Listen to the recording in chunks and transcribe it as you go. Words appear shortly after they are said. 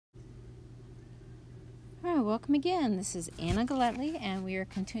All right, welcome again. This is Anna Galetli, and we are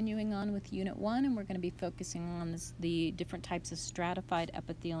continuing on with Unit 1, and we're going to be focusing on the different types of stratified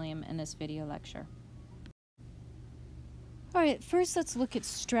epithelium in this video lecture. All right, first let's look at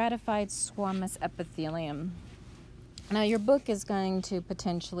stratified squamous epithelium. Now, your book is going to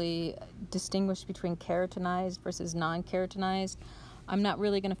potentially distinguish between keratinized versus non-keratinized. I'm not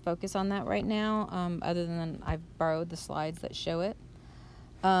really going to focus on that right now, other than I've borrowed the slides that show it.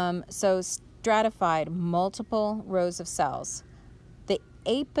 Stratified, multiple rows of cells. The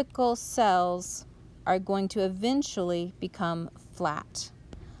apical cells are going to eventually become flat,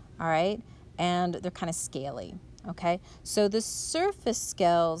 all right? And they're kind of scaly, okay? So the surface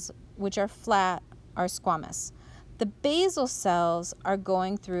scales, which are flat, are squamous. The basal cells are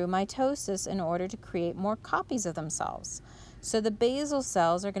going through mitosis in order to create more copies of themselves. So the basal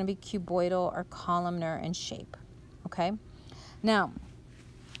cells are going to be cuboidal or columnar in shape, okay? Now,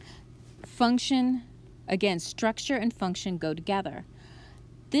 function, again, structure and function go together.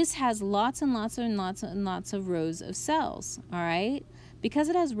 This has lots and lots and lots and lots of rows of cells, all right? Because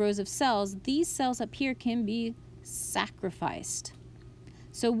it has rows of cells, these cells up here can be sacrificed.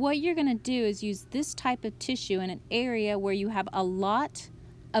 So what you're going to do is use this type of tissue in an area where you have a lot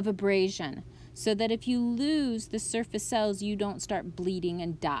of abrasion, so that if you lose the surface cells, you don't start bleeding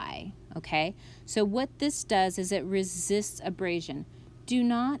and die, okay? So what this does is it resists abrasion. Do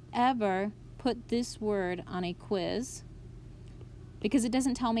not ever put this word on a quiz because it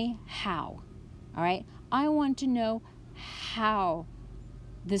doesn't tell me how, all right? I want to know how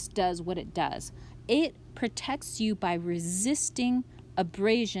this does what it does. It protects you by resisting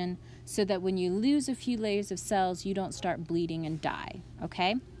abrasion so that when you lose a few layers of cells, you don't start bleeding and die,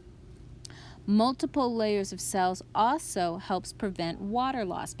 okay? Multiple layers of cells also helps prevent water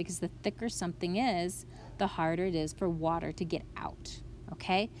loss because the thicker something is, the harder it is for water to get out.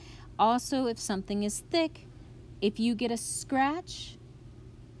 Okay? Also, if something is thick, if you get a scratch,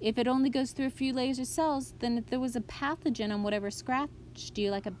 if it only goes through a few layers of cells, then if there was a pathogen on whatever scratched you,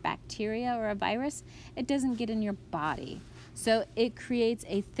 like a bacteria or a virus, it doesn't get in your body. So it creates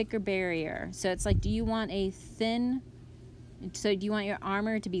a thicker barrier. So it's like, do you want your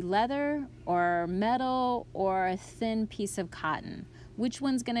armor to be leather or metal or a thin piece of cotton? Which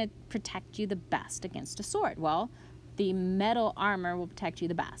one's going to protect you the best against a sword? Well, the metal armor will protect you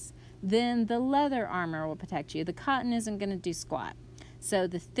the best. Then the leather armor will protect you. The cotton isn't going to do squat. So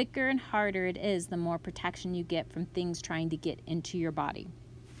the thicker and harder it is, the more protection you get from things trying to get into your body.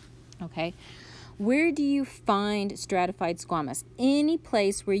 Okay? Where do you find stratified squamous? Any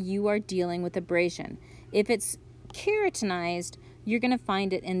place where you are dealing with abrasion. If it's keratinized, you're going to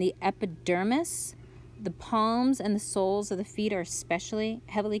find it in the epidermis. The palms and the soles of the feet are especially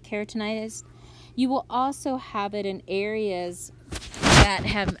heavily keratinized. You will also have it in areas that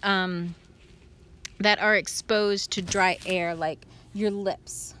have that are exposed to dry air, like your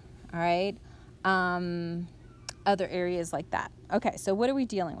lips, all right? Other areas like that. Okay, so what are we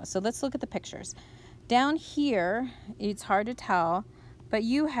dealing with? So let's look at the pictures. Down here, it's hard to tell, but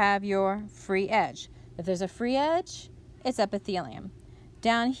you have your free edge. If there's a free edge, it's epithelium.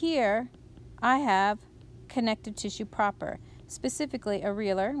 Down here, I have connective tissue proper, specifically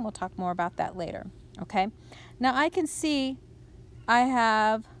areolar, and we'll talk more about that later, okay? Now I can see I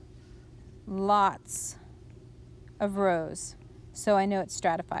have lots of rows, so I know it's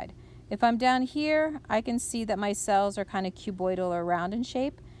stratified. If I'm down here, I can see that my cells are kind of cuboidal or round in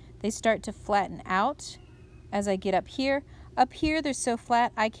shape. They start to flatten out as I get up here. Up here, they're so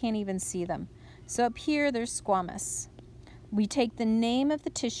flat, I can't even see them. So up here, they're squamous. We take the name of the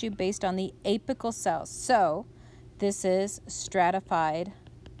tissue based on the apical cells. So this is stratified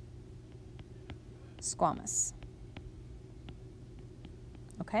squamous.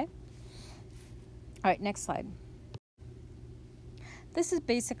 Okay? All right, next slide. This is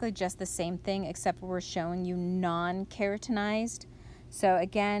basically just the same thing, except we're showing you non-keratinized. So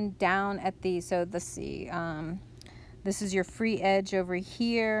again, down at the, so let's see, this is your free edge over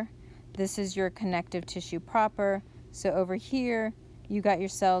here. This is your connective tissue proper. So over here, you got your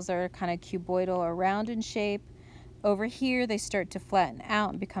cells that are kind of cuboidal or round in shape. Over here, they start to flatten out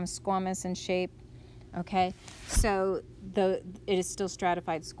and become squamous in shape. Okay, so it is still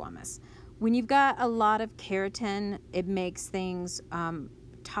stratified squamous. When you've got a lot of keratin, it makes things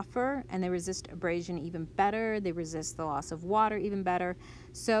tougher, and they resist abrasion even better. They resist the loss of water even better.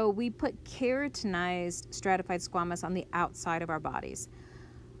 So we put keratinized stratified squamous on the outside of our bodies.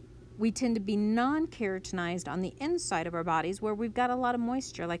 We tend to be non-keratinized on the inside of our bodies where we've got a lot of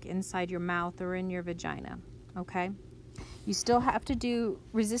moisture, like inside your mouth or in your vagina, okay? You still have to do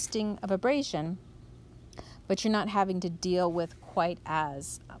resisting of abrasion, but you're not having to deal with quite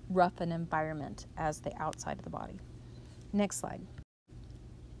as rough an environment as the outside of the body. Next slide.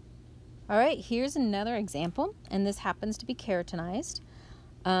 All right, here's another example, and this happens to be keratinized.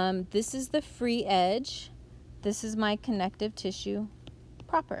 This is the free edge. This is my connective tissue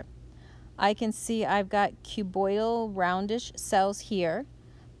proper. I can see I've got cuboidal roundish cells here,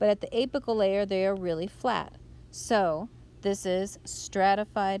 but at the apical layer they are really flat. So this is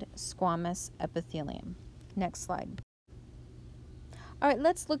stratified squamous epithelium. Next slide. All right,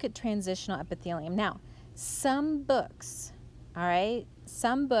 let's look at transitional epithelium. Now, some books, all right,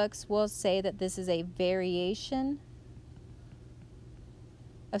 some books will say that this is a variation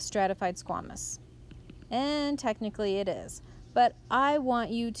of stratified squamous, and technically it is. But I want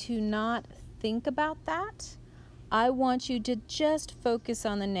you to not think about that. I want you to just focus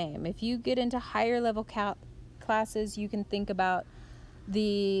on the name. If you get into higher level classes, you can think about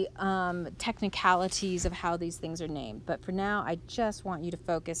the technicalities of how these things are named. But for now, I just want you to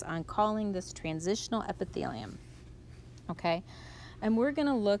focus on calling this transitional epithelium. Okay? And we're going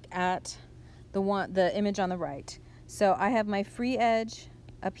to look at the image on the right. So I have my free edge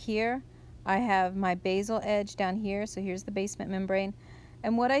up here. I have my basal edge down here, so here's the basement membrane.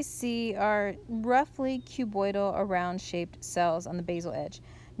 And what I see are roughly cuboidal or round-shaped cells on the basal edge.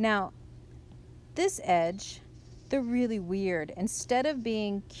 Now, this edge, they're really weird. Instead of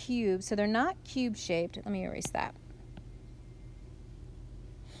being cube, so they're not cube-shaped. Let me erase that.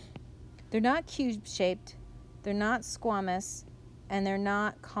 They're not cube-shaped, they're not squamous, and they're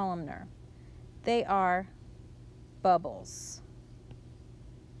not columnar. They are bubbles.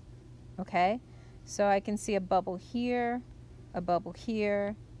 Okay, so I can see a bubble here, a bubble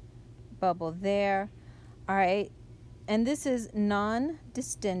here, bubble there. All right, and this is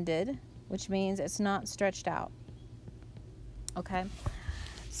non-distended, which means it's not stretched out. Okay,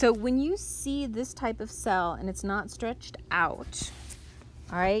 so when you see this type of cell and it's not stretched out,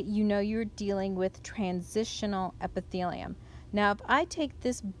 all right, you know you're dealing with transitional epithelium. Now, if I take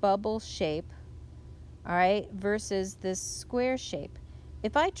this bubble shape, all right, versus this square shape,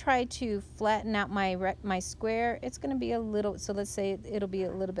 if I try to flatten out my square, it's going to be a little, so let's say it'll be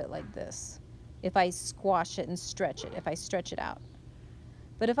a little bit like this. If I squash it and stretch it, if I stretch it out.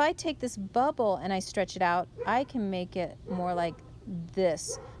 But if I take this bubble and I stretch it out, I can make it more like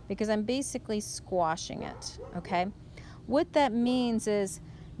this because I'm basically squashing it, okay? What that means is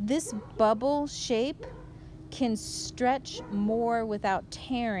this bubble shape can stretch more without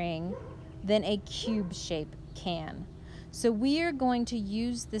tearing than a cube shape can. So we are going to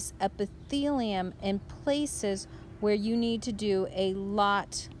use this epithelium in places where you need to do a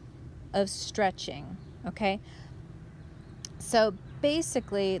lot of stretching, okay? So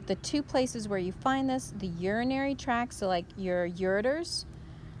basically, the two places where you find this, the urinary tract, so like your ureters,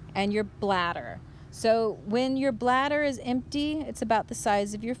 and your bladder. So when your bladder is empty, it's about the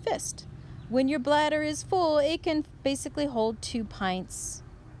size of your fist. When your bladder is full, it can basically hold 2 pints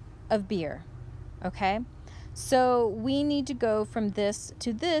of beer, okay? So we need to go from this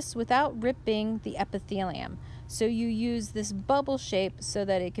to this without ripping the epithelium. So you use this bubble shape so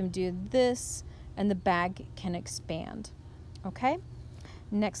that it can do this and the bag can expand. Okay?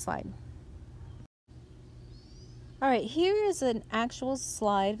 Next slide. All right, here is an actual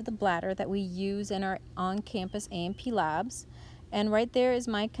slide of the bladder that we use in our on-campus A&P labs. And right there is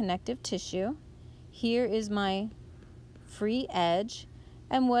my connective tissue. Here is my free edge.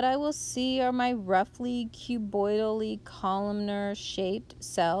 And what I will see are my roughly cuboidally columnar shaped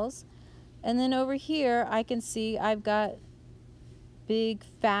cells. And then over here, I can see I've got big,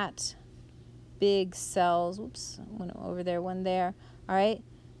 fat, big cells. Whoops, one over there, one there. All right,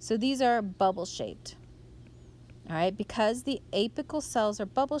 so these are bubble shaped. All right, because the apical cells are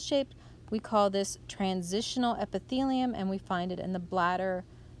bubble shaped, we call this transitional epithelium, and we find it in the bladder,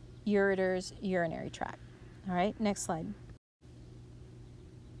 ureters, urinary tract. All right, next slide.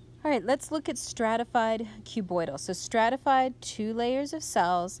 All right, let's look at stratified cuboidal. So stratified, 2 layers of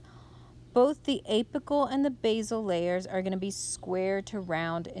cells. Both the apical and the basal layers are going to be square to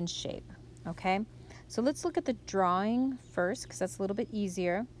round in shape, okay? So let's look at the drawing first because that's a little bit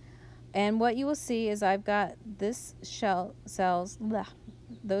easier. And what you will see is I've got this shell cells,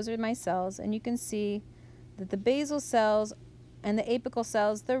 those are my cells, and you can see that the basal cells and the apical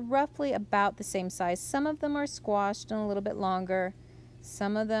cells, they're roughly about the same size. Some of them are squashed and a little bit longer.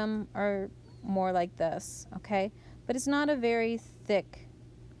 Some of them are more like this, okay? But it's not a very thick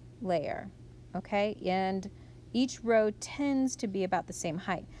layer, okay? And each row tends to be about the same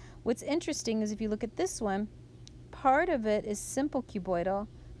height. What's interesting is if you look at this one, part of it is simple cuboidal,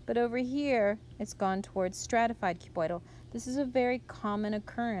 but over here it's gone towards stratified cuboidal. This is a very common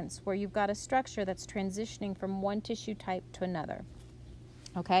occurrence where you've got a structure that's transitioning from one tissue type to another.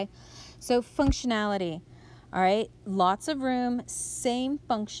 Okay, so functionality. All right, lots of room, same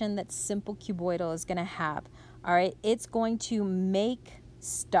function that simple cuboidal is going to have. All right, it's going to make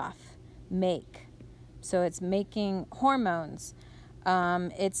stuff, so it's making hormones,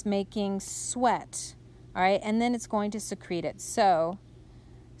 it's making sweat, all right, and then it's going to secrete it. So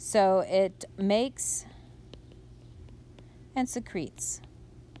it makes and secretes.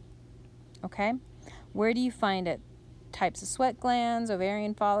 Okay, where do you find it? Types of sweat glands,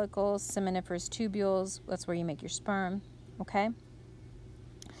 ovarian follicles, seminiferous tubules. That's where you make your sperm. Okay.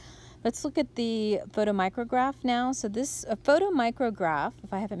 Let's look at the photomicrograph now. So this, a photomicrograph,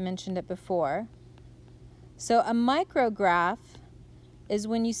 if I haven't mentioned it before. So a micrograph is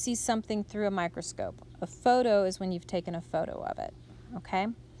when you see something through a microscope. A photo is when you've taken a photo of it. Okay.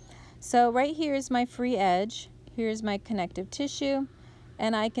 So right here is my free edge. Here's my connective tissue.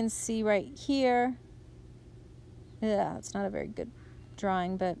 And I can see right here, yeah, it's not a very good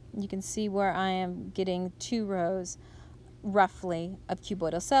drawing, but you can see where I am getting 2 rows roughly of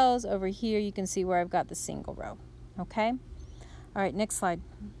cuboidal cells. Over here you can see where I've got the single row. Okay, all right, next slide.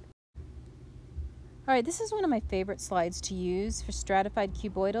 All right, this is one of my favorite slides to use for stratified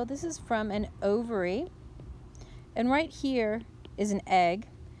cuboidal. This is from an ovary, and right here is an egg,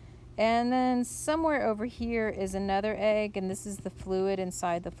 and then somewhere over here is another egg, and this is the fluid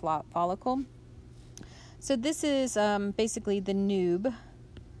inside the follicle. So this is basically the noob,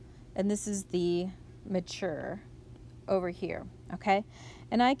 and this is the mature over here, okay?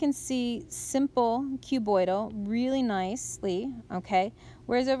 And I can see simple cuboidal really nicely, okay?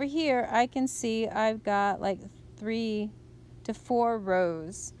 Whereas over here, I can see I've got like 3 to 4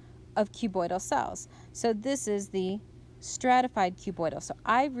 rows of cuboidal cells. So this is the stratified cuboidal. So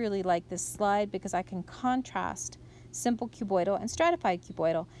I really like this slide because I can contrast simple cuboidal and stratified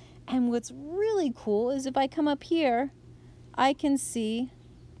cuboidal. And what's really cool is if I come up here, I can see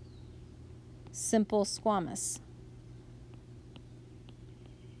simple squamous.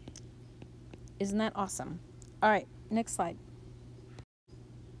 Isn't that awesome? All right, next slide.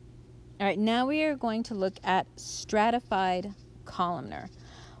 All right, now we are going to look at stratified columnar.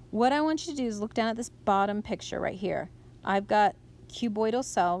 What I want you to do is look down at this bottom picture right here. I've got cuboidal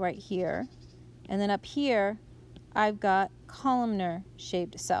cell right here, and then up here, I've got columnar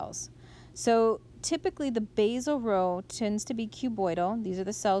shaped cells. So typically the basal row tends to be cuboidal. These are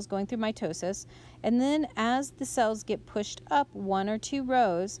the cells going through mitosis. And then as the cells get pushed up 1 or 2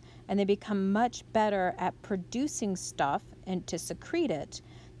 rows and they become much better at producing stuff and to secrete it,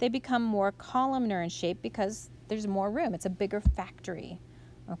 they become more columnar in shape because there's more room. It's a bigger factory.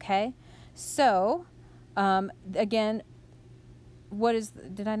 Okay? So again,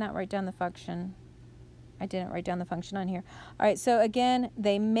 did I not write down the function? I didn't write down the function on here. All right, so again,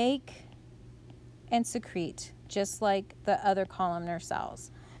 they make and secrete just like the other columnar cells.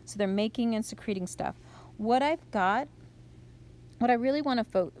 So they're making and secreting stuff. What I really want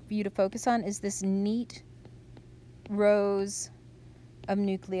you to focus on is this neat rows of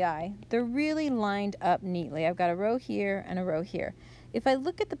nuclei. They're really lined up neatly. I've got a row here and a row here. If I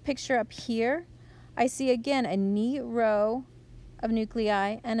look at the picture up here, I see again a neat row of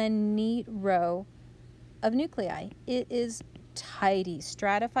nuclei and a neat row of nuclei. It is tidy.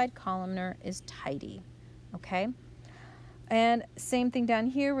 Stratified columnar is tidy. Okay? And same thing down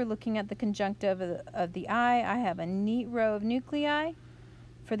here. We're looking at the conjunctive of the eye. I have a neat row of nuclei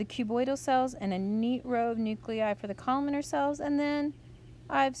for the cuboidal cells and a neat row of nuclei for the columnar cells. And then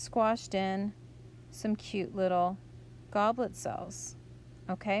I've squashed in some cute little goblet cells,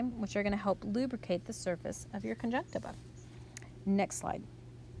 okay, which are going to help lubricate the surface of your conjunctiva. Next slide.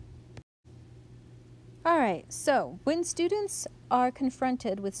 All right, so when students are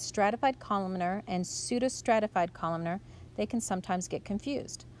confronted with stratified columnar and pseudostratified columnar, they can sometimes get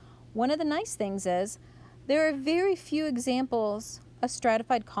confused. One of the nice things is there are very few examples of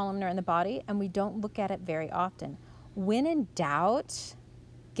stratified columnar in the body, and we don't look at it very often. When in doubt,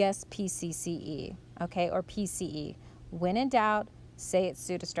 guess PCCE, okay, or PCE. When in doubt, say it's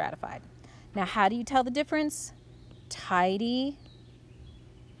pseudostratified. Now, how do you tell the difference? Tidy,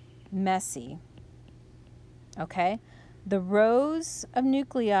 messy. Okay, the rows of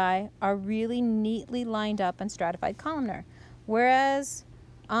nuclei are really neatly lined up in stratified columnar, whereas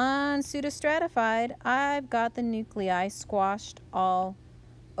on pseudostratified, I've got the nuclei squashed all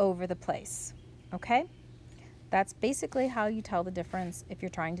over the place. Okay, that's basically how you tell the difference if you're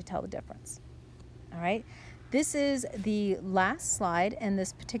trying to tell the difference. All right, this is the last slide in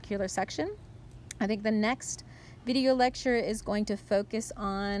this particular section. I think the next video lecture is going to focus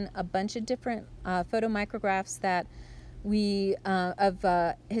on a bunch of different photomicrographs that we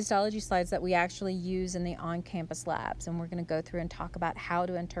histology slides that we actually use in the on-campus labs, and we're going to go through and talk about how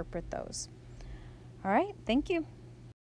to interpret those. All right, thank you.